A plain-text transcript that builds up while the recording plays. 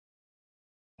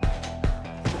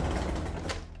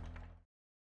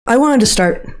I wanted to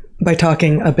start by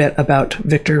talking a bit about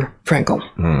Viktor Frankl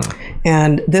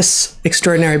and this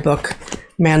extraordinary book,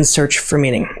 Man's Search for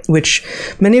Meaning, which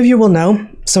many of you will know,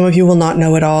 some of you will not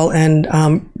know at all, and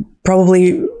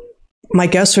probably my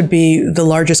guess would be the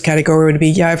largest category would be,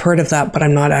 yeah, I've heard of that, but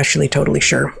I'm not actually totally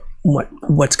sure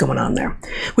what's going on there,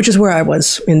 which is where I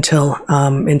was until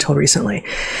recently.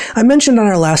 I mentioned on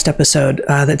our last episode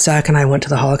that Zach and I went to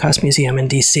the Holocaust Museum in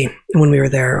DC when we were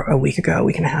there a week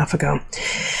and a half ago.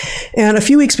 And a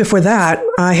few weeks before that,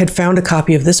 I had found a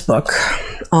copy of this book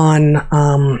on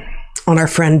our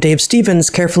friend Dave Stevens'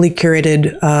 carefully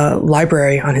curated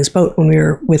library on his boat when we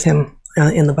were with him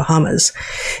in the Bahamas.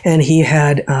 And he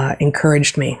had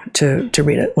encouraged me to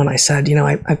read it when I said, you know,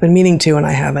 I've been meaning to and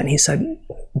I haven't. He said,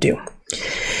 do.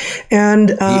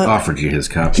 And he offered you his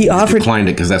copy. He declined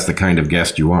it because that's the kind of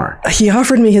guest you are. He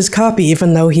offered me his copy,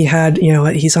 even though he had, you know,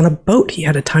 he's on a boat. He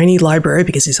had a tiny library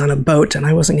because he's on a boat, and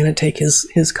I wasn't going to take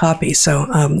his copy. So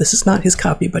this is not his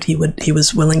copy, but he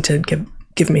was willing to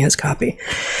give me his copy.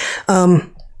 And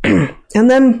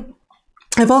then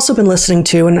I've also been listening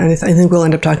to, and I think we'll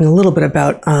end up talking a little bit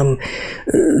about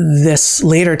this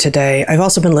later today. I've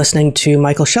also been listening to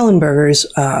Michael Schellenberger's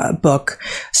book,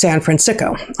 San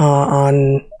Francisco,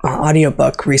 on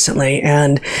audiobook recently,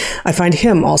 and I find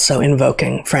him also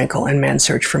invoking Frankl and Man's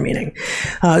Search for Meaning.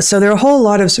 So there are a whole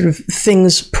lot of sort of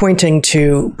things pointing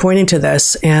to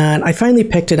this, and I finally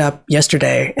picked it up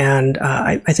yesterday, and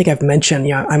I think I've mentioned,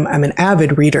 you know, I'm an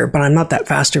avid reader, but I'm not that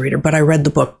fast a reader, but I read the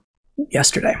book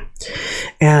yesterday,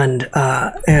 and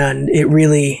it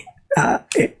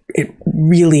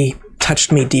really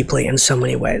touched me deeply in so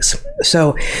many ways.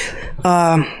 So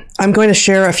I'm going to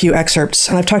share a few excerpts,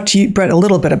 and I've talked to you, Brett, a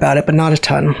little bit about it, but not a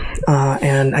ton.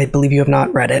 And I believe you have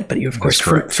not read it, but you're of course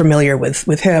familiar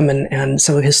with him and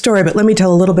some of his story. But let me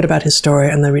tell a little bit about his story,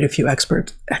 and then read a few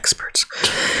experts.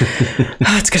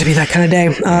 It's going to be that kind of day.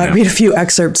 Read a few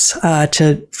excerpts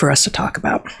for us to talk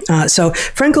about. So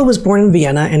Frankl was born in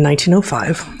Vienna in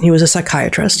 1905. He was a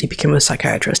psychiatrist. He became a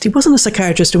psychiatrist. He wasn't a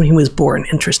psychiatrist when he was born,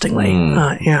 interestingly.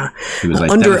 Yeah, he was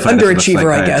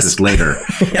underachiever, I guess. Later,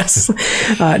 yes.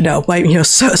 No, like, you know,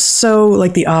 so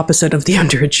like the opposite of the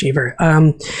underachiever.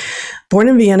 Born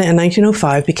in Vienna in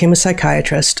 1905, became a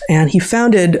psychiatrist, and he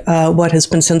founded what has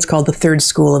been since called the third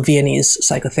school of Viennese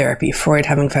psychotherapy, Freud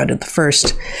having founded the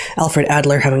first, Alfred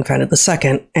Adler having founded the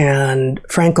second, and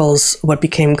Frankl's what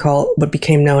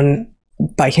became known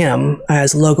by him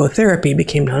as logotherapy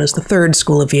became known as the third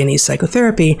school of Viennese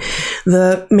psychotherapy,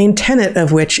 the main tenet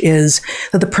of which is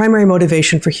that the primary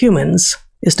motivation for humans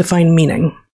is to find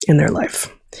meaning in their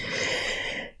life.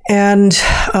 And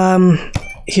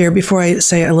here, before I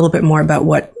say a little bit more about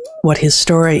what his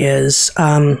story is,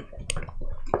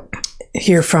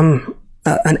 here from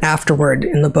an afterword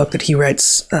in the book that he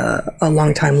writes a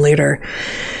long time later.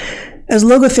 As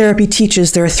logotherapy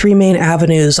teaches, there are three main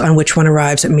avenues on which one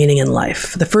arrives at meaning in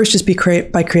life. The first is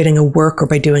by creating a work or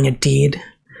by doing a deed.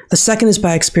 The second is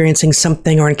by experiencing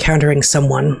something or encountering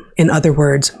someone. In other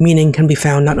words, meaning can be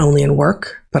found not only in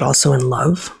work, but also in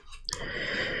love.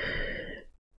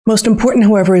 Most important,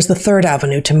 however, is the third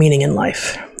avenue to meaning in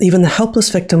life. Even the helpless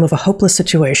victim of a hopeless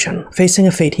situation, facing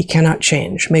a fate he cannot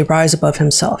change, may rise above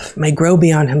himself, may grow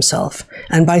beyond himself,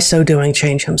 and by so doing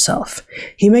change himself.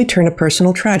 He may turn a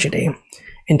personal tragedy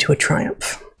into a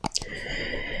triumph.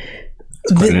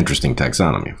 It's quite an interesting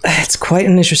taxonomy. It's quite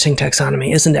an interesting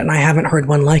taxonomy, isn't it? And I haven't heard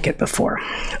one like it before.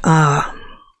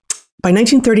 By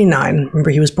 1939, remember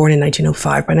he was born in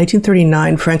 1905, by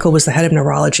 1939, Frankl was the head of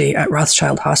neurology at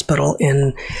Rothschild Hospital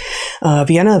in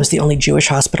Vienna. It was the only Jewish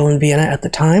hospital in Vienna at the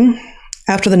time.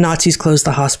 After the Nazis closed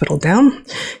the hospital down,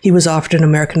 he was offered an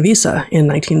American visa in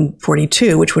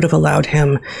 1942, which would have allowed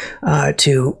him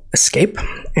to escape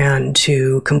and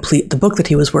to complete the book that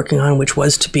he was working on, which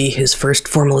was to be his first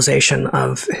formalization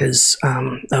of his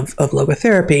of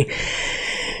logotherapy.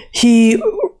 He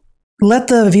let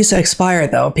the visa expire,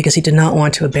 though, because he did not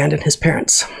want to abandon his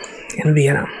parents in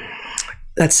Vienna.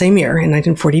 That same year, in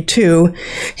 1942,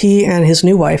 he and his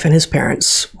new wife and his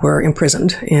parents were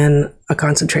imprisoned in a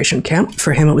concentration camp.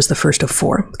 For him, it was the first of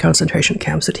 4 concentration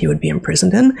camps that he would be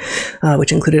imprisoned in,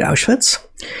 which included Auschwitz.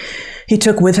 He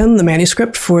took with him the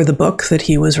manuscript for the book that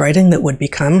he was writing that would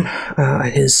become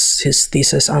his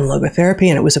thesis on logotherapy,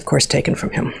 and it was, of course, taken from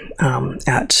him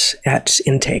at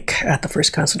intake at the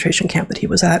first concentration camp that he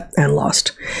was at and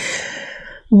lost.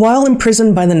 While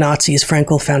imprisoned by the Nazis,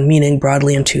 Frankl found meaning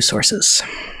broadly in 2 sources.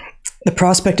 The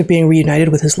prospect of being reunited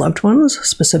with his loved ones,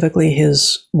 specifically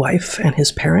his wife and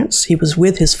his parents. He was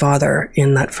with his father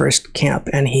in that first camp,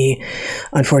 and he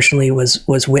unfortunately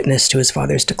was witness to his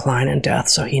father's decline and death.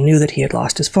 So he knew that he had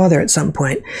lost his father at some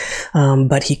point,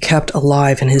 but he kept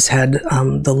alive in his head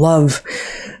the love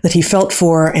that he felt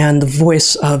for and the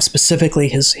voice of specifically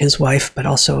his wife, but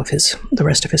also of the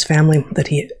rest of his family that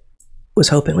he was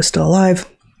hoping was still alive.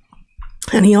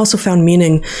 And he also found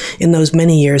meaning in those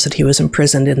many years that he was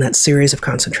imprisoned in that series of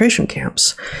concentration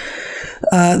camps.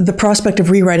 The prospect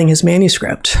of rewriting his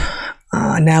manuscript,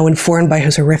 now informed by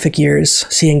his horrific years,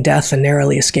 seeing death and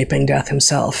narrowly escaping death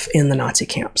himself in the Nazi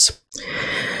camps.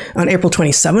 On April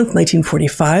 27th,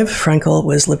 1945, Frankl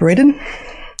was liberated.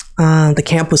 The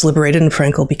camp was liberated and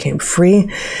Frankl became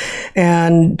free.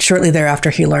 And shortly thereafter,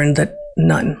 he learned that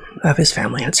none of his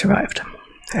family had survived.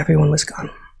 Everyone was gone.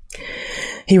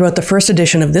 He wrote the first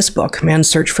edition of this book, Man's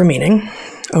Search for Meaning,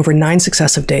 over 9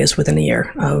 successive days within a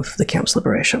year of the camp's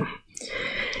liberation.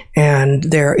 And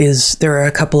there are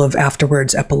a couple of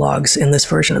afterwards epilogues in this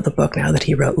version of the book now that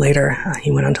he wrote later.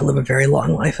 He went on to live a very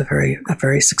long life, a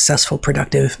very successful,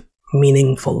 productive,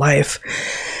 meaningful life.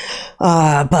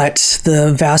 But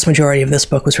the vast majority of this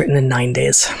book was written in 9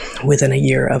 days, within a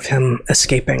year of him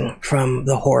escaping from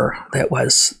the horror that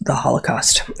was the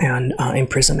Holocaust and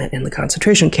imprisonment in the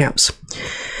concentration camps.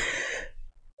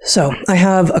 So I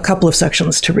have a couple of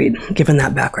sections to read, given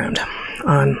that background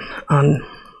on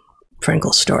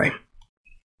Frankl's story.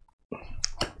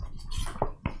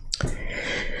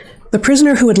 The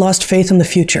prisoner who had lost faith in the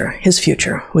future, his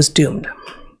future, was doomed.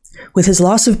 With his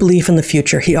loss of belief in the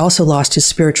future, he also lost his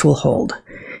spiritual hold.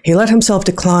 He let himself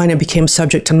decline and became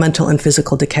subject to mental and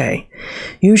physical decay.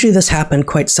 Usually this happened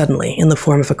quite suddenly, in the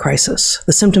form of a crisis,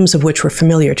 the symptoms of which were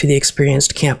familiar to the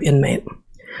experienced camp inmate.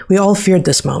 We all feared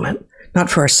this moment, not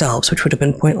for ourselves, which would have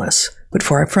been pointless, but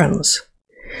for our friends.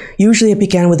 Usually it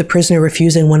began with the prisoner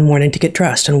refusing one morning to get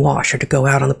dressed and wash or to go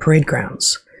out on the parade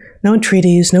grounds. No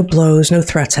entreaties, no blows, no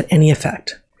threats had any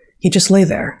effect. He just lay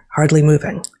there, hardly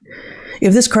moving.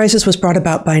 If this crisis was brought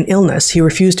about by an illness, he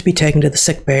refused to be taken to the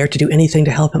sick bay or to do anything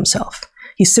to help himself.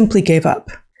 He simply gave up.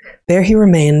 There he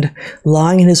remained,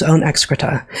 lying in his own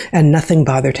excreta, and nothing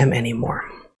bothered him anymore.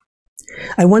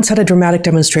 I once had a dramatic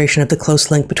demonstration of the close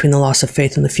link between the loss of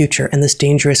faith in the future and this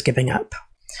dangerous giving up.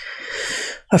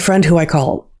 A friend who I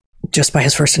call just by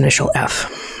his first initial,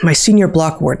 F, my senior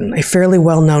block warden, a fairly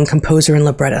well-known composer and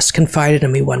librettist, confided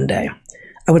in me one day.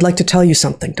 "I would like to tell you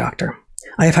something, doctor.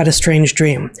 I have had a strange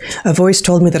dream. A voice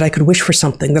told me that I could wish for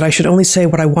something, that I should only say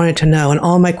what I wanted to know, and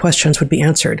all my questions would be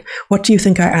answered. What do you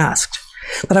think I asked?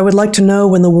 That I would like to know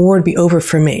when the war would be over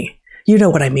for me. You know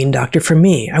what I mean, doctor, for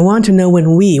me. I want to know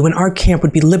when our camp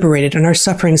would be liberated and our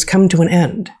sufferings come to an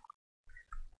end."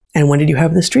 "And when did you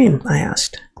have this dream?" I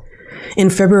asked. "In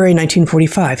February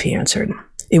 1945, he answered.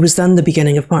 "It was then the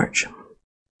beginning of March."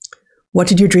 "What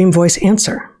did your dream voice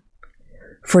answer?"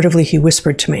 Furtively, he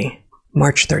whispered to me,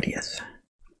 "March 30th.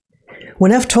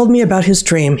 When F told me about his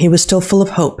dream, he was still full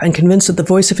of hope and convinced that the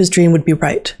voice of his dream would be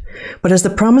right. But as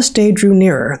the promised day drew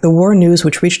nearer, the war news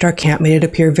which reached our camp made it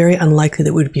appear very unlikely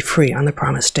that we would be free on the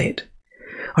promised date.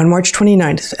 On March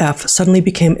 29th, F suddenly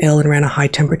became ill and ran a high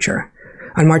temperature.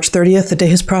 On March 30th, the day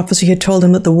his prophecy had told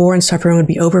him that the war and suffering would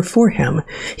be over for him,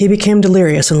 he became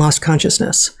delirious and lost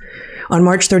consciousness. On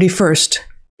March 31st,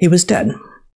 he was dead.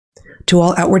 To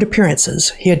all outward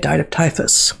appearances, he had died of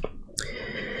typhus.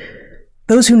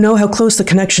 Those who know how close the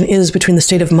connection is between the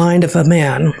state of mind of a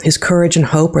man, his courage and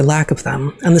hope or lack of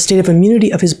them, and the state of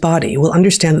immunity of his body will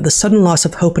understand that the sudden loss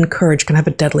of hope and courage can have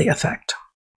a deadly effect.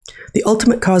 The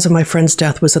ultimate cause of my friend's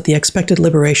death was that the expected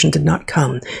liberation did not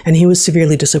come, and he was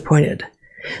severely disappointed.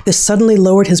 This suddenly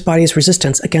lowered his body's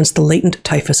resistance against the latent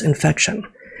typhus infection.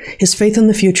 His faith in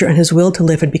the future and his will to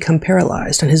live had become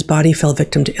paralyzed, and his body fell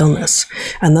victim to illness,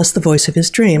 and thus the voice of his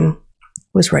dream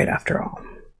was right after all."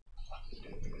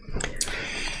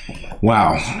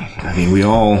 Wow. I mean,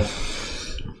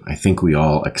 I think we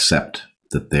all accept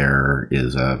that there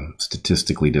is a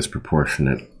statistically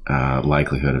disproportionate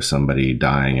likelihood of somebody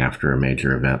dying after a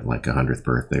major event like a 100th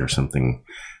birthday or something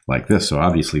like this. So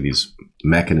obviously these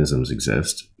mechanisms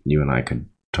exist. You and I could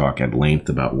talk at length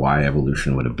about why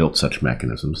evolution would have built such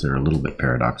mechanisms. They're a little bit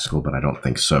paradoxical, but I don't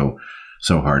think so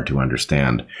hard to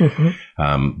understand.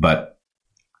 Mm-hmm. But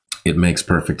it makes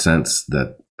perfect sense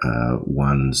that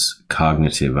one's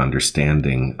cognitive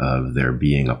understanding of there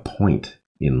being a point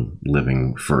in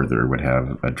living further would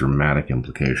have a dramatic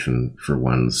implication for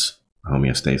one's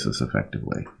homeostasis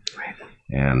effectively. Right.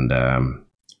 And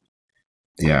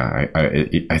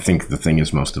I think the thing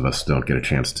is most of us don't get a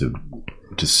chance to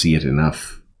see it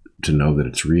enough to know that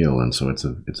it's real, and so it's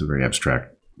a very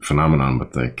abstract phenomenon,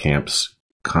 but the camps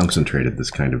concentrated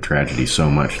this kind of tragedy so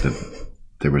much that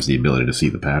there was the ability to see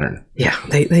the pattern. Yeah,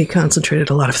 they concentrated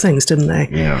a lot of things, didn't they?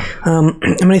 Yeah.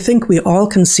 I think we all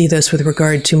can see this with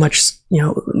regard to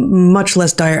much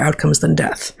less dire outcomes than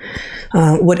death.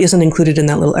 What isn't included in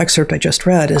that little excerpt I just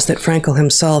read is that Frankl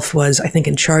himself was, I think,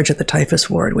 in charge at the typhus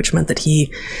ward, which meant that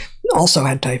he also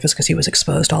had typhus because he was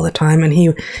exposed all the time. And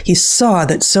he saw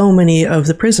that so many of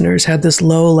the prisoners had this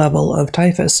low level of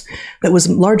typhus that was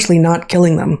largely not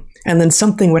killing them. And then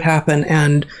something would happen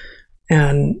and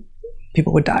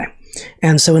people would die.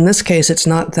 And so in this case, it's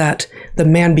not that the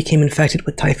man became infected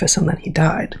with typhus and then he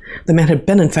died. The man had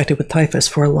been infected with typhus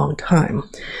for a long time.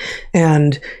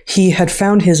 And he had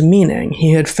found his meaning.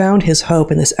 He had found his hope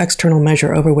in this external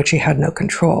measure over which he had no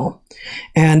control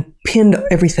and pinned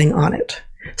everything on it,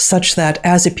 such that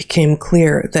as it became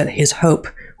clear that his hope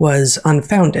was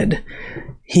unfounded,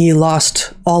 he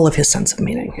lost all of his sense of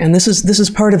meaning. And this is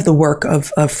part of the work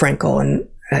of Frankl, and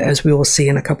as we will see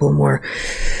in a couple of more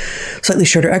slightly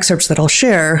shorter excerpts that I'll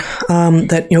share,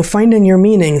 that, finding your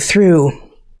meaning through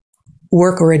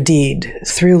work or a deed,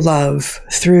 through love,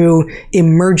 through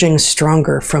emerging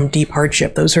stronger from deep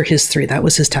hardship. Those are his three. That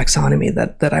was his taxonomy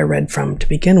that I read from to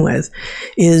begin with,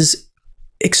 is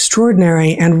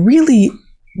extraordinary and really,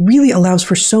 really allows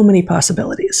for so many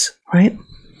possibilities, right?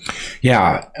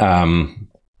 Yeah.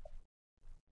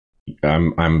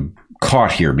 I'm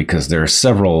caught here because there are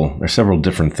several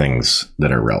different things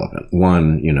that are relevant.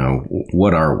 One,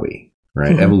 what are we,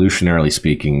 right? Mm-hmm. Evolutionarily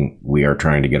speaking, we are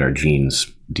trying to get our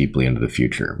genes deeply into the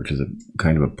future, which is a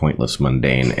kind of a pointless,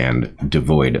 mundane, and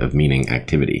devoid of meaning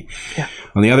activity. Yeah.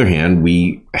 On the other hand,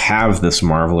 we have this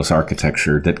marvelous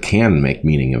architecture that can make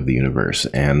meaning of the universe,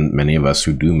 and many of us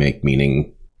who do make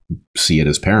meaning see it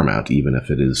as paramount, even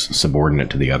if it is subordinate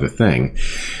to the other thing.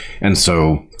 And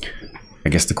so I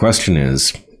guess the question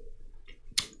is,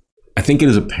 I think it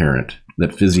is apparent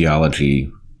that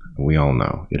physiology, we all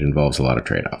know, it involves a lot of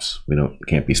trade-offs.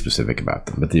 Can't be specific about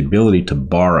them, but the ability to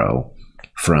borrow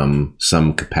from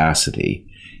some capacity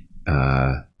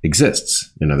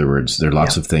exists. In other words, there are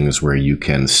lots of things where you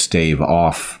can stave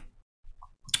off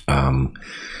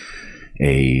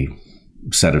a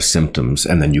set of symptoms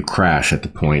and then you crash at the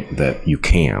point that you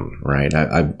can, right?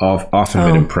 I've often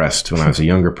been impressed when I was a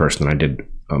younger person. I did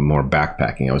more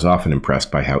backpacking. I was often impressed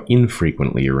by how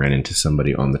infrequently you ran into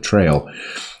somebody on the trail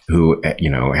who,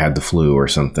 had the flu or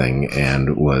something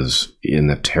and was in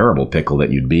the terrible pickle that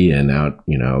you'd be in out,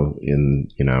 in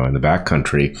the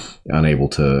backcountry, unable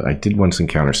to. I did once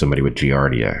encounter somebody with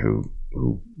Giardia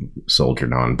who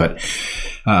soldiered on, but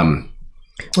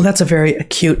well, that's a very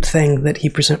acute thing that he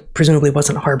presumably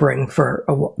wasn't harboring for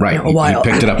a while.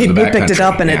 He picked it up. He picked it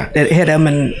up, and it hit him,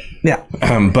 and yeah.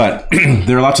 But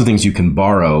there are lots of things you can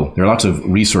borrow. There are lots of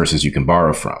resources you can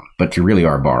borrow from, but you really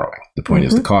are borrowing. The point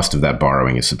is, the cost of that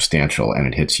borrowing is substantial, and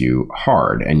it hits you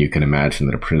hard. And you can imagine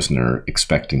that a prisoner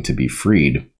expecting to be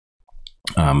freed,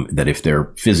 that if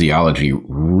their physiology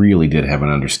really did have an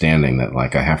understanding that,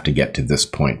 like, I have to get to this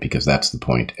point because that's the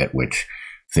point at which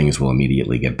things will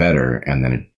immediately get better, and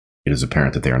then it is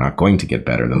apparent that they are not going to get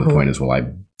better, then the point is, well, I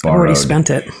borrowed. I've already spent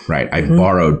it. Right. I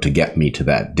borrowed to get me to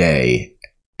that day,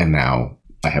 and now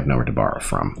I have nowhere to borrow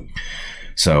from.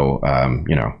 So,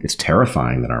 it's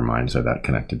terrifying that our minds are that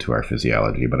connected to our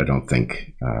physiology, but I don't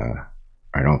think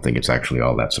it's actually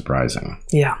all that surprising.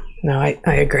 Yeah. No, I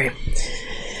agree.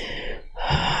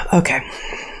 Okay.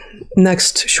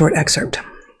 Next short excerpt.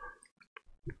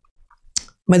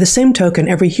 By the same token,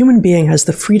 every human being has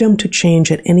the freedom to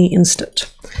change at any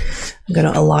instant. I'm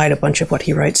going to elide a bunch of what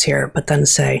he writes here, but then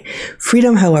say,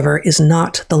 freedom, however, is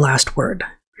not the last word.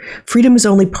 Freedom is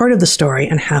only part of the story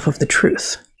and half of the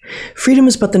truth. Freedom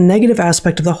is but the negative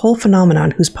aspect of the whole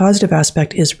phenomenon, whose positive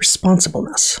aspect is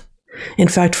responsibleness. In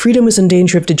fact, freedom is in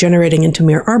danger of degenerating into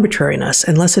mere arbitrariness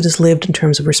unless it is lived in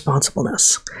terms of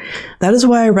responsibleness. That is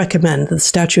why I recommend that the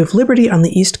Statue of Liberty on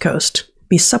the East Coast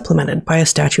be supplemented by a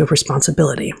Statue of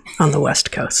Responsibility on the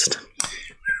West Coast.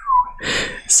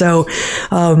 So,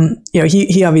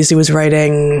 he obviously was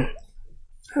writing.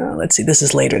 Let's see, this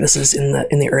is later. This is in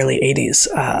the early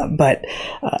 80s. But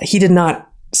he did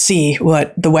not see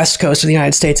what the West Coast of the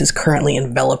United States is currently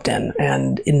enveloped in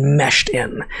and enmeshed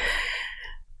in.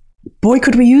 Boy,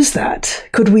 could we use that?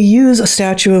 Could we use a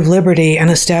Statue of Liberty and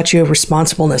a Statue of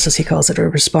Responsibleness, as he calls it, or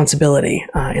responsibility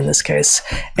in this case,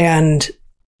 and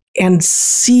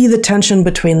see the tension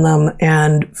between them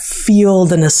and feel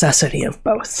the necessity of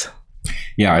both?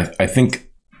 Yeah, I think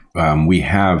we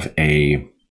have a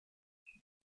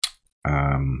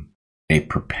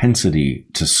propensity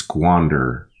to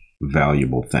squander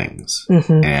valuable things.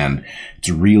 And it's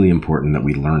really important that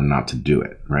we learn not to do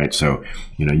it, right? So,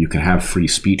 you can have free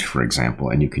speech, for example,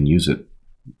 and you can use it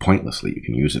pointlessly. You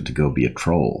can use it to go be a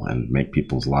troll and make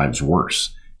people's lives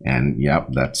worse. And yep,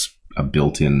 that's a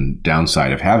built-in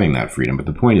downside of having that freedom. But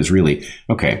the point is really,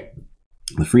 okay,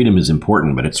 the freedom is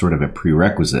important, but it's sort of a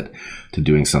prerequisite to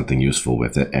doing something useful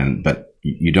with it. But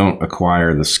you don't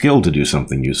acquire the skill to do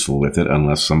something useful with it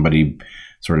unless somebody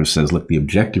sort of says, look, the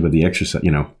objective of the exercise,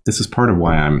 this is part of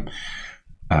why I'm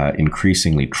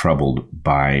increasingly troubled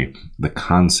by the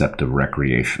concept of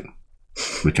recreation,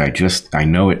 which I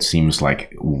know it seems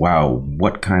like, wow,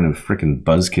 what kind of freaking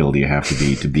buzzkill do you have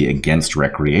to be against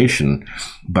recreation?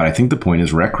 But I think the point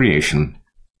is recreation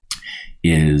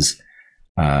is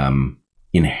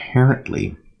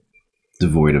inherently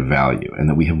devoid of value, and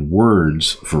that we have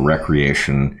words for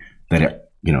recreation that,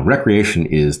 recreation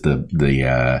is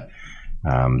the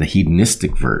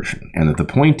hedonistic version, and that the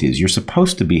point is you're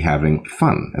supposed to be having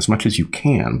fun as much as you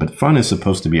can, but fun is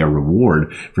supposed to be a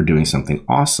reward for doing something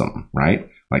awesome, right?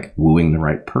 Like wooing the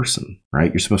right person,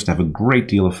 right? You're supposed to have a great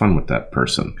deal of fun with that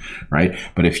person, right?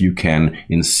 But if you can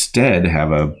instead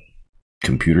have a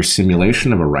computer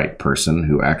simulation of a right person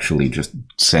who actually just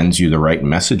sends you the right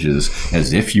messages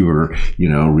as if you were,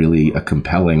 really a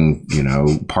compelling,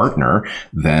 partner,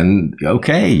 then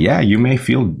okay, yeah, you may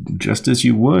feel just as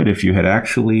you would if you had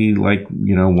actually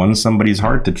won somebody's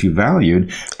heart that you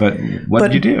valued. But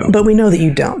what did you do? But we know that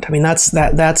you don't. I mean,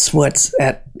 that's what's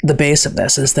at the base of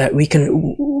this, is that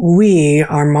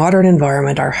our modern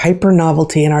environment, our hyper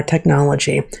novelty and our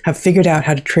technology have figured out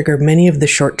how to trigger many of the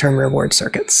short-term reward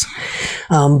circuits.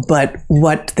 But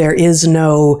what there is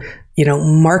no,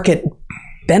 market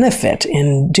benefit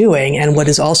in doing, and what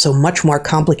is also much more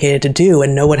complicated to do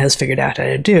and no one has figured out how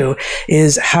to do,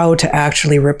 is how to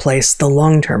actually replace the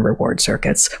long-term reward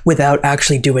circuits without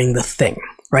actually doing the thing.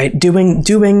 Right? Doing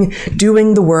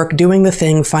the work, doing the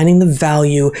thing, finding the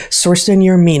value, sourcing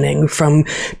your meaning from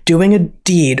doing a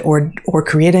deed or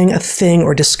creating a thing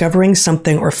or discovering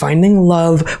something or finding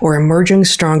love or emerging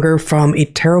stronger from a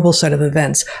terrible set of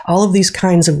events. All of these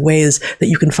kinds of ways that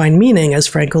you can find meaning, as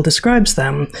Frankl describes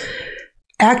them,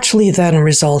 actually then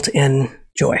result in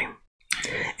joy.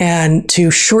 And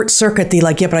to short circuit the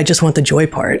but I just want the joy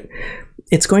part,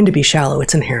 it's going to be shallow.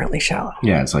 It's inherently shallow.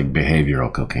 Yeah, it's like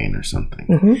behavioral cocaine or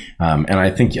something. And I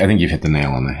think you've hit the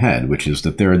nail on the head, which is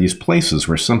that there are these places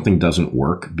where something doesn't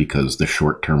work because the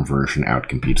short-term version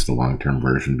outcompetes the long-term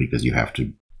version, because you have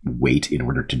to wait in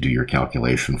order to do your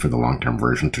calculation for the long-term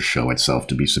version to show itself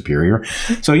to be superior.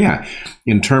 So yeah,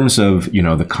 in terms of,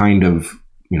 the kind of,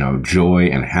 joy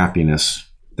and happiness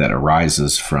that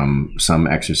arises from some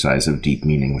exercise of deep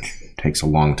meaning, which takes a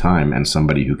long time, and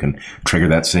somebody who can trigger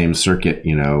that same circuit,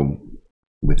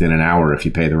 within an hour if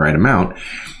you pay the right amount,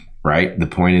 right? The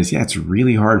point is, yeah, it's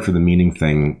really hard for the meaning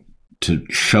thing to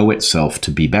show itself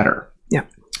to be better. Yeah.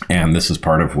 And this is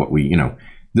part of what we,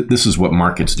 this is what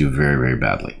markets do very, very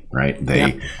badly, right?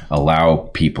 They allow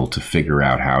people to figure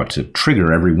out how to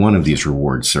trigger every one of these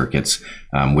reward circuits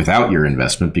without your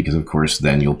investment, because of course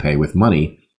then you'll pay with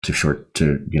money to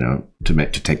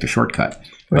take the shortcut.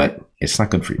 Right. But it's not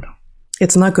good for you.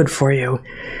 It's not good for you.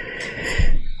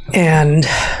 And,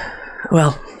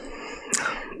 well,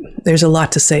 there's a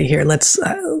lot to say here. Let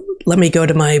me go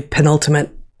to my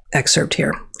penultimate excerpt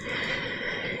here.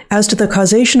 As to the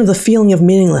causation of the feeling of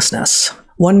meaninglessness,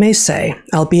 one may say,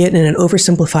 albeit in an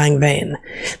oversimplifying vein,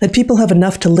 that people have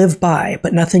enough to live by,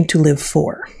 but nothing to live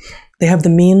for. They have the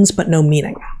means, but no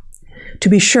meaning. To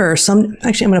be sure,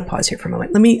 actually, I'm going to pause here for a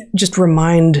moment. Let me just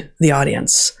remind the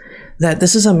audience that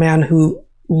this is a man who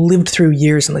lived through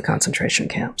years in the concentration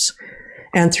camps,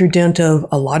 and through dint of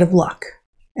a lot of luck,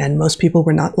 and most people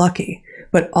were not lucky,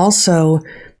 but also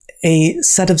a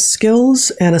set of skills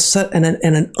and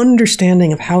an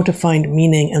understanding of how to find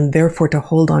meaning and therefore to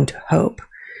hold on to hope.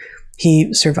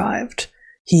 He survived.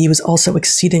 He was also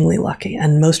exceedingly lucky,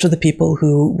 and most of the people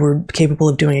who were capable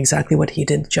of doing exactly what he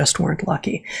did just weren't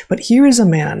lucky. But here is a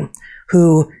man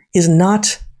who is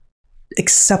not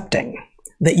accepting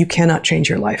that you cannot change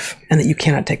your life and that you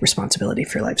cannot take responsibility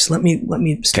for your life. So let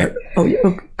me start.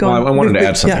 Okay. Go on. I wanted to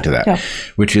add something to that,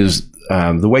 which is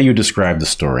the way you describe the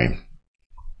story.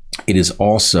 It is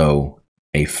also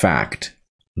a fact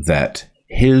that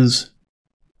his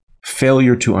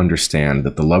failure to understand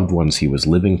that the loved ones he was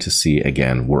living to see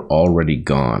again were already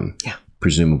gone,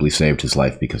 presumably saved his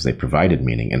life because they provided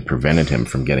meaning and prevented him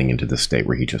from getting into the state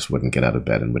where he just wouldn't get out of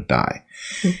bed and would die.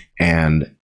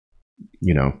 And,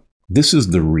 this is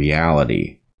the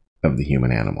reality of the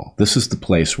human animal. This is the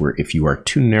place where if you are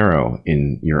too narrow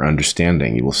in your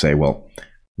understanding, you will say, well,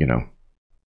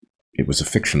 it was a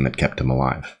fiction that kept him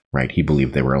alive, right? He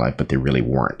believed they were alive, but they really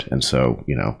weren't. And so,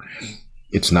 you know,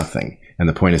 it's nothing. And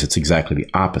the point is, it's exactly the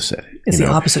opposite. It's the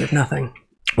opposite of nothing.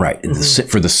 Right. Mm-hmm.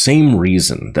 For the same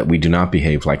reason that we do not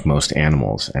behave like most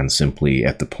animals, and simply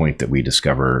at the point that we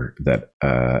discover that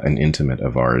an intimate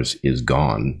of ours is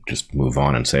gone, just move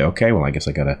on and say, okay, well, I guess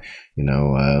I gotta,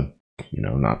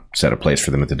 not set a place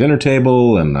for them at the dinner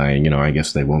table, and I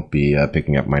guess they won't be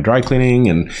picking up my dry cleaning,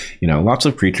 and lots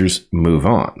of creatures move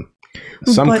on.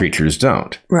 Some creatures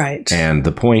don't. Right. And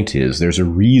the point is, there's a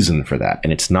reason for that,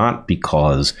 and it's not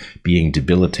because being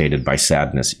debilitated by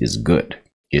sadness is good.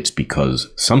 It's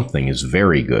because something is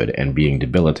very good, and being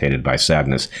debilitated by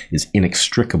sadness is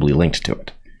inextricably linked to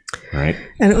it. Right.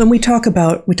 And when we talk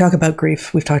about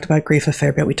grief, we've talked about grief a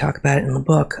fair bit. We talk about it in the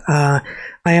book. I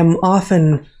am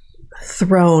often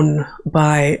thrown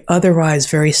by otherwise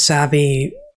very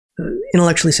savvy,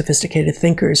 intellectually sophisticated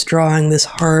thinkers drawing this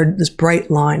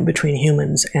bright line between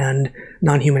humans and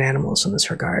non-human animals in this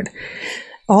regard.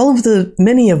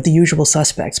 Many of the usual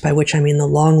suspects, by which I mean the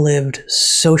long-lived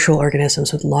social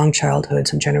organisms with long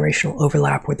childhoods and generational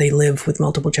overlap where they live with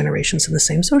multiple generations in the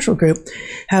same social group,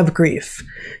 have grief.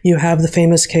 You have the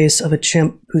famous case of a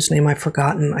chimp whose name I've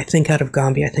forgotten, I think out of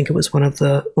Gambia. I think it was one of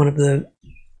the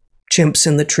chimps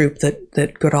in the troop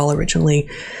that Goodall originally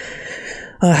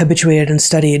habituated and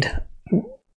studied,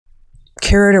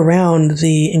 carried around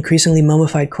the increasingly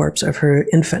mummified corpse of her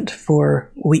infant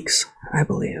for weeks, I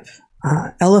believe.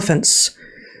 Elephants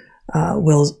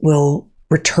will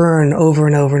return over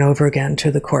and over and over again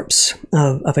to the corpse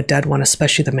of a dead one,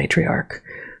 especially the matriarch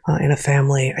in a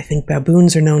family. I think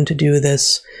baboons are known to do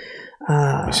this.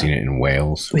 We've seen it in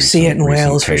whales. We see it in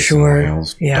whales for sure.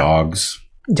 Whales. Yeah.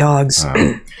 Dogs.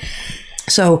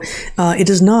 So it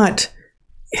is not.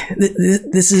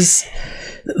 This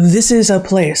is a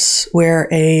place where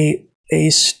a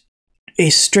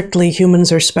strictly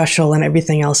humans are special and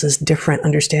everything else is different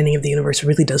understanding of the universe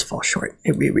really does fall short.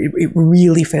 It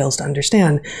really fails to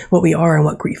understand what we are and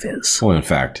what grief is. Well, in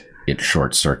fact, it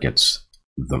short circuits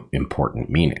the important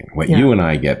meaning. What you and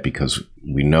I get, because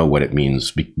we know what it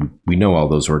means, we know all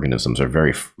those organisms are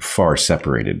very far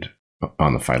separated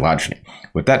on the phylogeny.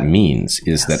 What that means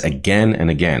is that again and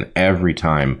again, every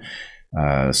time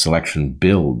selection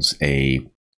builds a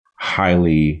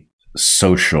highly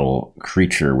social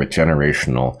creature with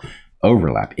generational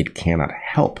overlap, it cannot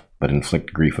help but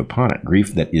inflict grief upon it.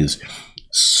 Grief that is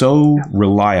so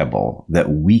reliable that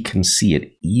we can see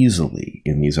it easily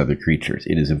in these other creatures.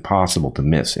 It is impossible to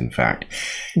miss, in fact.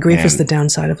 Grief is the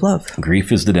downside of love.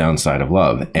 Grief is the downside of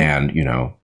love. And,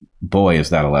 boy, is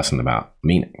that a lesson about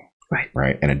meaning.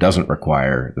 Right. And it doesn't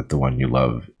require that the one you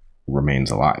love remains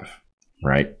alive.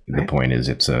 Right. The point is,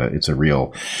 it's a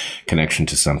real connection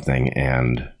to something,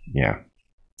 and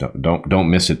don't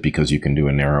miss it because you can do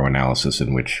a narrow analysis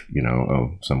in which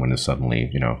someone is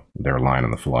suddenly their line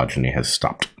on the phylogeny has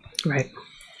stopped. Right.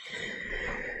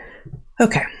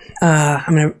 Okay.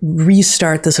 I'm going to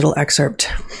restart this little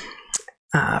excerpt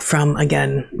from,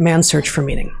 again, Man's Search for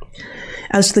Meaning.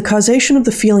 As to the causation of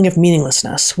the feeling of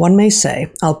meaninglessness, one may say,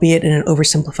 albeit in an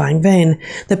oversimplifying vein,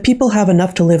 that people have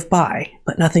enough to live by,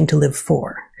 but nothing to live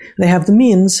for. They have the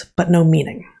means, but no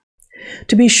meaning.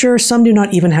 To be sure, some do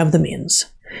not even have the means.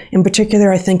 In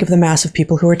particular, I think of the mass of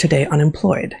people who are today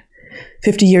unemployed.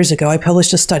 50 years ago, I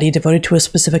published a study devoted to a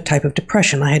specific type of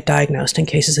depression I had diagnosed in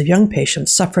cases of young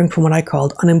patients suffering from what I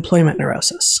called unemployment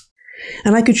neurosis.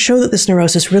 And I could show that this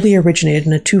neurosis really originated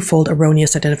in a twofold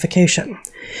erroneous identification.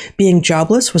 Being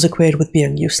jobless was equated with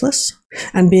being useless,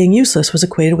 and being useless was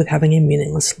equated with having a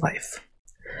meaningless life.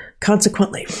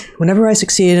 Consequently, whenever I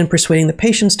succeeded in persuading the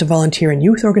patients to volunteer in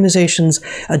youth organizations,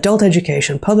 adult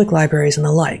education, public libraries, and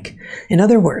the like, in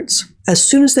other words, as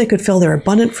soon as they could fill their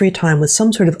abundant free time with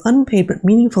some sort of unpaid but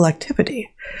meaningful activity,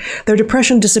 their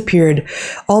depression disappeared,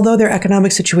 although their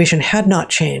economic situation had not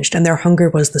changed and their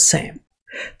hunger was the same.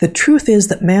 The truth is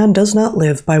that man does not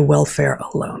live by welfare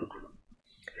alone.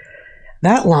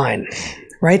 That line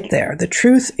right there, the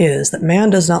truth is that man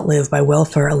does not live by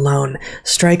welfare alone,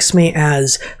 strikes me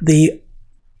as the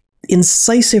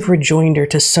incisive rejoinder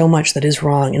to so much that is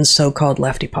wrong in so-called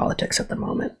lefty politics at the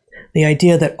moment. The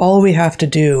idea that all we have to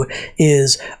do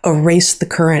is erase the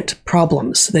current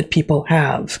problems that people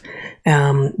have,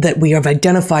 that we have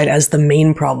identified as the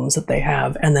main problems that they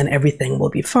have, and then everything will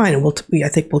be fine. And I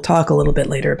think we'll talk a little bit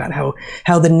later about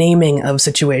how the naming of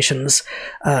situations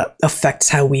affects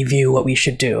how we view what we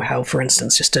should do. How, for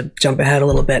instance, just to jump ahead a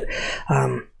little bit,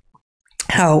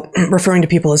 how referring to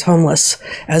people as homeless,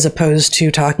 as opposed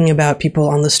to talking about people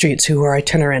on the streets who are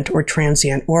itinerant or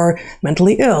transient or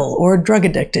mentally ill or drug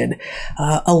addicted,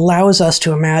 allows us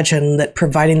to imagine that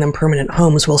providing them permanent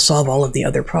homes will solve all of the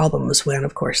other problems, when,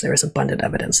 of course, there is abundant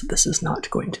evidence that this is not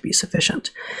going to be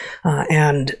sufficient.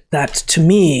 And that, to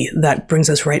me, that brings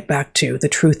us right back to the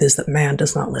truth is that man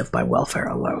does not live by welfare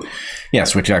alone.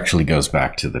 Yes, which actually goes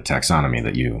back to the taxonomy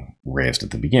that you raised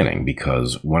at the beginning,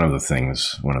 because one of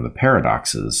the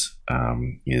paradoxes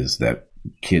is that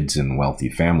kids in wealthy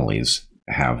families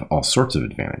have all sorts of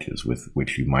advantages with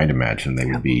which you might imagine they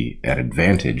would be at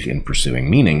advantage in pursuing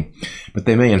meaning, but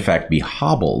they may in fact be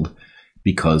hobbled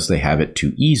because they have it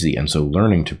too easy. And so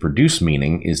learning to produce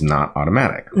meaning is not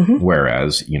automatic.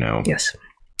 Whereas, Yes.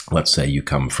 Let's say you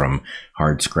come from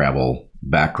hard Scrabble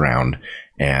background,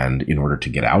 and in order to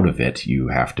get out of it, you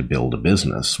have to build a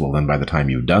business. Well, then by the time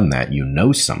you've done that, you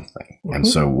know something. And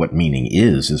so what meaning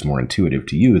is more intuitive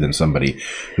to you than somebody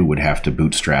who would have to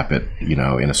bootstrap it, in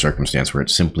a circumstance where it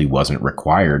simply wasn't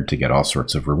required to get all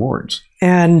sorts of rewards.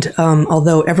 And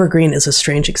although Evergreen is a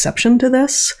strange exception to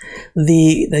this,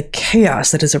 the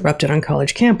chaos that has erupted on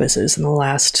college campuses in the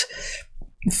last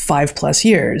 5+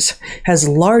 years has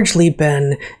largely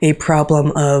been a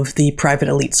problem of the private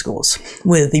elite schools,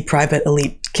 with the private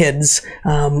elite kids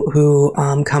who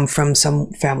come from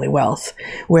some family wealth,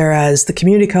 whereas the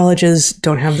community colleges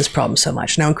don't have this problem so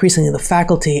much. Now, increasingly, the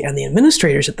faculty and the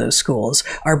administrators at those schools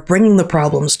are bringing the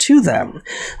problems to them.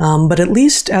 But at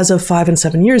least as of 5 and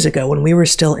 7 years ago, when we were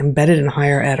still embedded in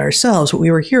higher ed ourselves, what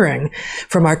we were hearing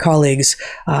from our colleagues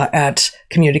at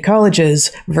community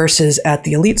colleges versus at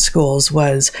the elite schools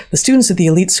was the students at the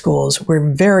elite schools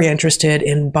were very interested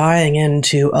in buying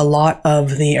into a lot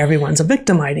of the everyone's a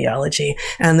victim ideology.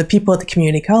 And the people at the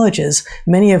community colleges,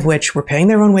 many of which were paying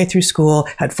their own way through school,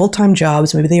 had full-time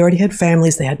jobs, maybe they already had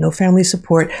families, they had no family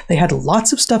support, they had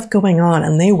lots of stuff going on,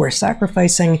 and they were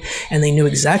sacrificing, and they knew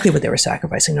exactly what they were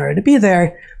sacrificing in order to be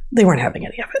there. They weren't having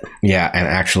any of it. Yeah, and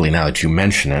actually, now that you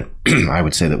mention it, I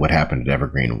would say that what happened at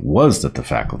Evergreen was that the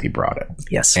faculty brought it.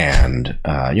 Yes. And,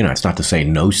 it's not to say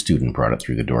no student brought it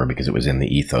through the door, because it was in the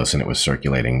ethos and it was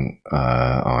circulating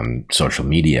on social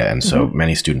media. And so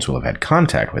many students will have had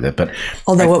contact with it. But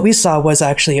although what we saw was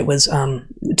actually, it was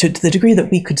to the degree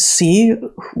that we could see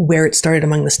where it started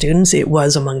among the students, it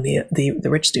was among the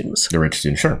rich students. The rich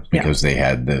students, sure, because they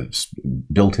had the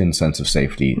built-in sense of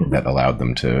safety that allowed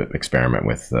them to experiment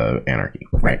with anarchy.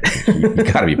 Right. You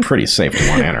got to be pretty safe to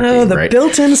want anarchy. Oh, the right?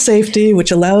 built-in safety,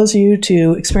 which allows you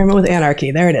to experiment with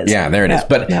anarchy. There it is. Yeah, there it is.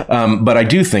 But I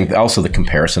do think also the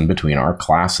comparison between our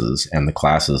classes and the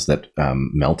classes that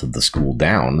melted the school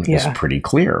down is pretty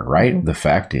clear, right? The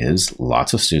fact is,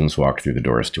 lots of students walked through the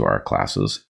doors to our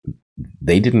classes.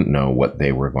 They didn't know what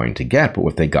they were going to get, but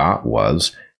what they got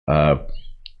was, a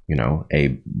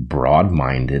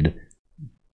broad-minded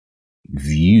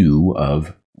view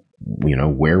of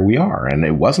where we are. And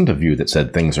it wasn't a view that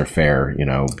said things are fair,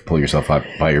 pull yourself up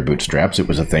by your bootstraps. It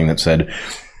was a thing that said,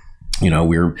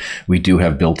 we do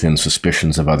have built-in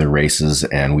suspicions of other races,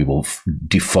 and we will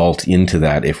default into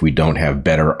that if we don't have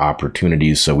better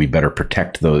opportunities. So we better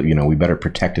protect we better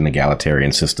protect an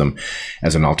egalitarian system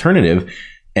as an alternative.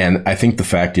 And I think the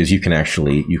fact is you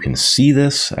can see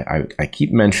this. I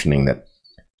keep mentioning that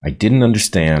I didn't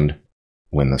understand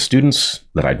when the students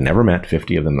that I'd never met,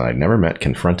 50 of them that I'd never met,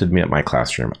 confronted me at my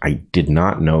classroom. I did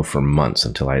not know for months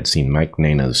until I had seen Mike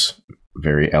Nana's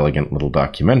very elegant little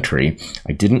documentary.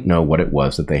 I didn't know what it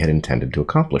was that they had intended to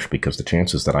accomplish, because the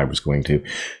chances that I was going to,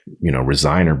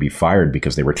 resign or be fired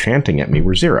because they were chanting at me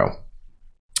were zero.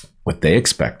 What they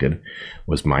expected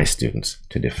was my students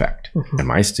to defect. And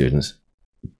my students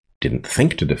didn't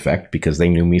think to defect because they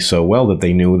knew me so well that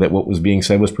they knew that what was being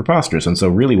said was preposterous. And so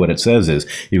really what it says is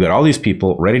you've got all these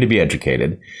people ready to be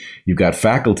educated. You've got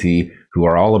faculty who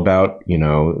are all about,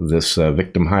 this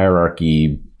victim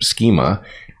hierarchy schema.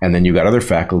 And then you've got other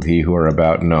faculty who are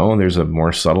about, no, there's a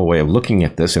more subtle way of looking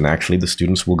at this, and actually the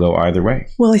students will go either way.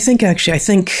 Well, I think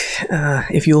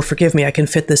if you'll forgive me, I can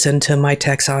fit this into my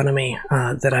taxonomy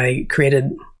that I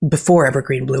created before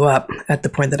Evergreen blew up, at the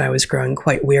point that I was growing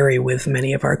quite weary with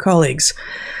many of our colleagues.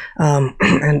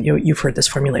 And you've heard this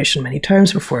formulation many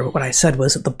times before, but what I said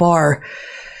was at the bar,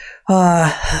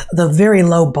 the very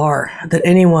low bar that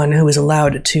anyone who is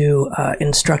allowed to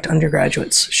instruct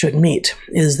undergraduates should meet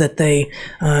is that they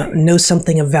know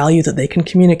something of value that they can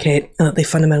communicate, and that they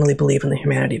fundamentally believe in the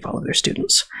humanity of all of their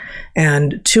students.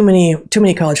 And too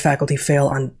many college faculty fail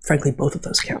on, frankly, both of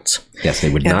those counts. Yes, they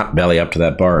would not belly up to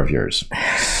that bar of yours.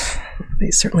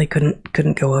 They certainly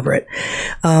couldn't go over it.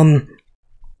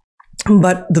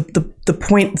 But the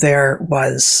point there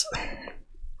was,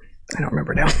 I don't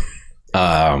remember now.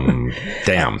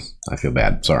 Damn. I feel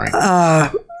bad. Sorry.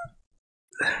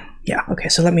 Yeah. Okay.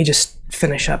 So let me just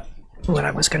finish up what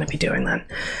I was going to be doing then.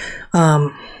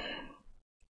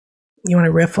 You want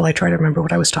to riff while I try to remember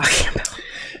what I was talking about?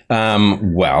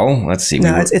 Well, let's see.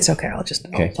 No, it's okay. I'll just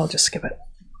skip it.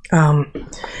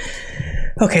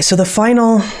 Okay. So the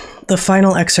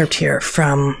final excerpt here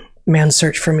from Man's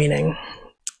Search for Meaning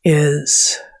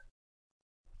is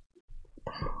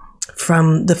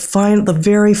from the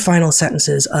very final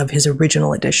sentences of his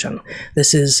original edition.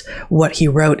 This is what he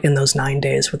wrote in those 9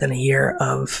 days within a year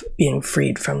of being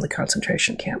freed from the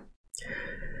concentration camp.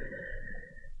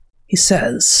 He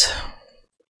says,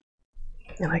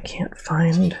 and I can't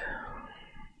find...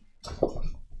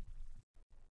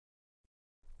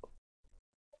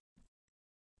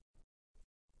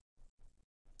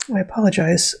 I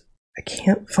apologize. I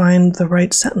can't find the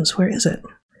right sentence. Where is it?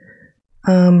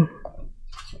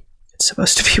 It's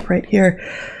supposed to be right here.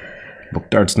 Book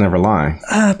darts never lie.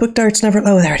 Book darts never...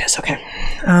 Oh, there it is. Okay.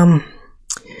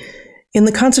 In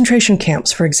the concentration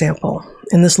camps, for example,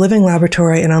 in this living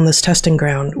laboratory and on this testing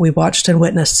ground, we watched and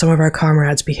witnessed some of our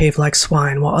comrades behave like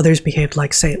swine, while others behaved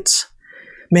like saints.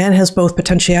 Man has both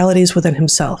potentialities within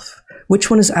himself. Which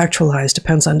one is actualized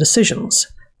depends on decisions,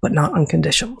 but not on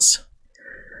conditions.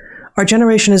 Our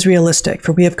generation is realistic,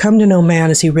 for we have come to know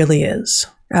man as he really is.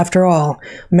 After all,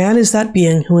 man is that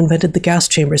being who invented the gas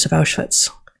chambers of Auschwitz.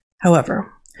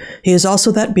 However, he is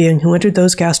also that being who entered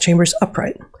those gas chambers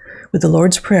upright, with the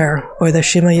Lord's Prayer or the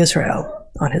Shema Yisrael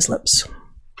on his lips.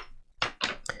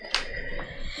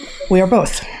 We are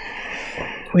both.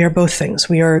 We are both things.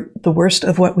 We are the worst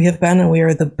of what we have been, and we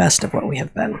are the best of what we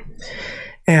have been.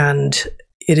 And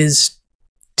it is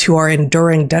to our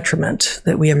enduring detriment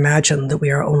that we imagine that we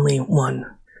are only one,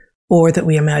 or that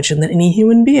we imagine that any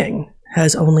human being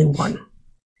has only one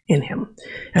in him.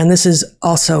 And this is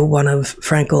also one of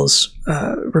Frankl's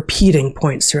repeating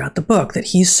points throughout the book, that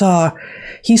he saw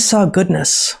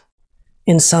goodness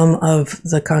in some of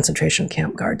the concentration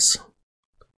camp guards,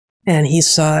 and he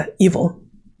saw evil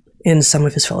in some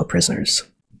of his fellow prisoners.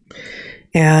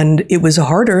 And it was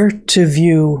harder to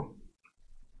view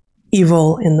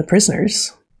evil in the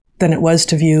prisoners than it was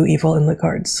to view evil in the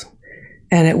guards.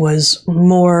 And it was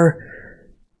more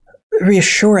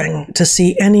reassuring to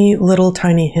see any little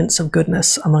tiny hints of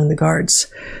goodness among the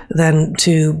guards than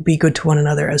to be good to one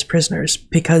another as prisoners,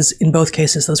 because in both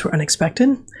cases those were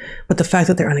unexpected. But the fact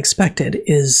that they're unexpected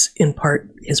is in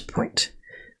part his point,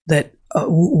 that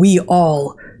we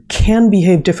all can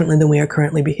behave differently than we are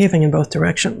currently behaving in both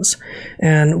directions.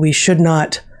 And we should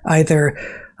not either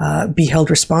be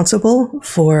held responsible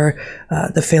for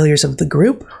the failures of the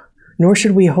group, nor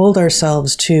should we hold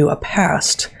ourselves to a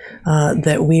past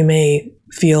that we may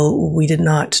feel we did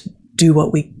not do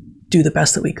the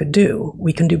best that we could do.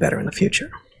 We can do better in the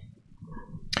future.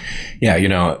 Yeah,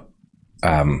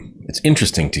 it's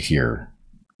interesting to hear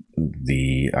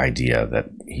the idea that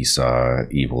he saw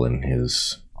evil in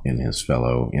his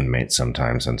fellow inmates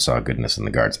sometimes and saw goodness in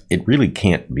the guards. It really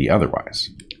can't be otherwise.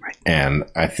 Right. And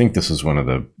I think this is one of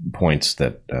the points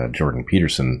that Jordan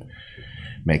Peterson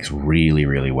makes really,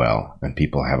 really well, and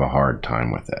people have a hard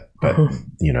time with it. But,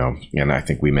 and I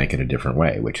think we make it a different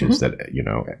way, which is that,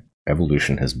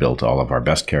 evolution has built all of our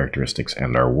best characteristics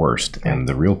and our worst. Right. And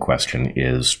the real question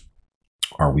is,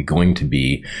 are we going to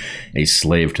be a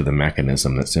slave to the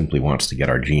mechanism that simply wants to get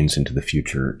our genes into the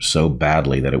future so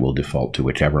badly that it will default to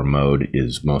whichever mode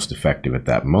is most effective at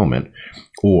that moment?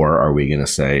 Or are we going to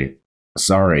say,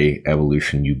 sorry,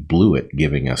 evolution, you blew it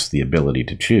giving us the ability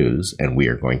to choose, and we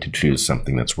are going to choose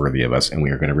something that's worthy of us, and we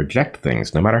are going to reject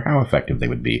things, no matter how effective they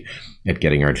would be at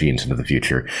getting our genes into the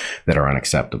future, that are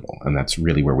unacceptable. And that's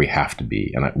really where we have to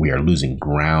be. And we are losing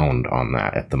ground on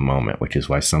that at the moment, which is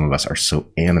why some of us are so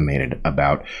animated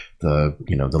about the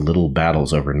little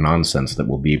battles over nonsense that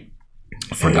will be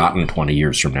forgotten 20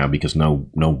 years from now, because no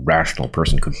rational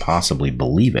person could possibly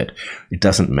believe it. It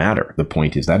doesn't matter. The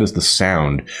point is, that is the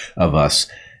sound of us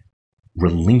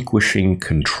relinquishing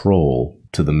control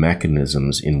to the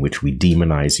mechanisms in which we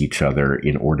demonize each other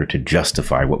in order to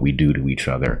justify what we do to each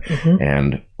other. Mm-hmm.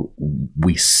 And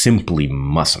we simply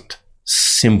mustn't.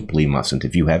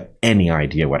 If you have any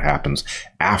idea what happens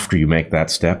after you make that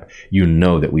step, you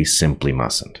know that we simply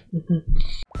mustn't. Mm-hmm.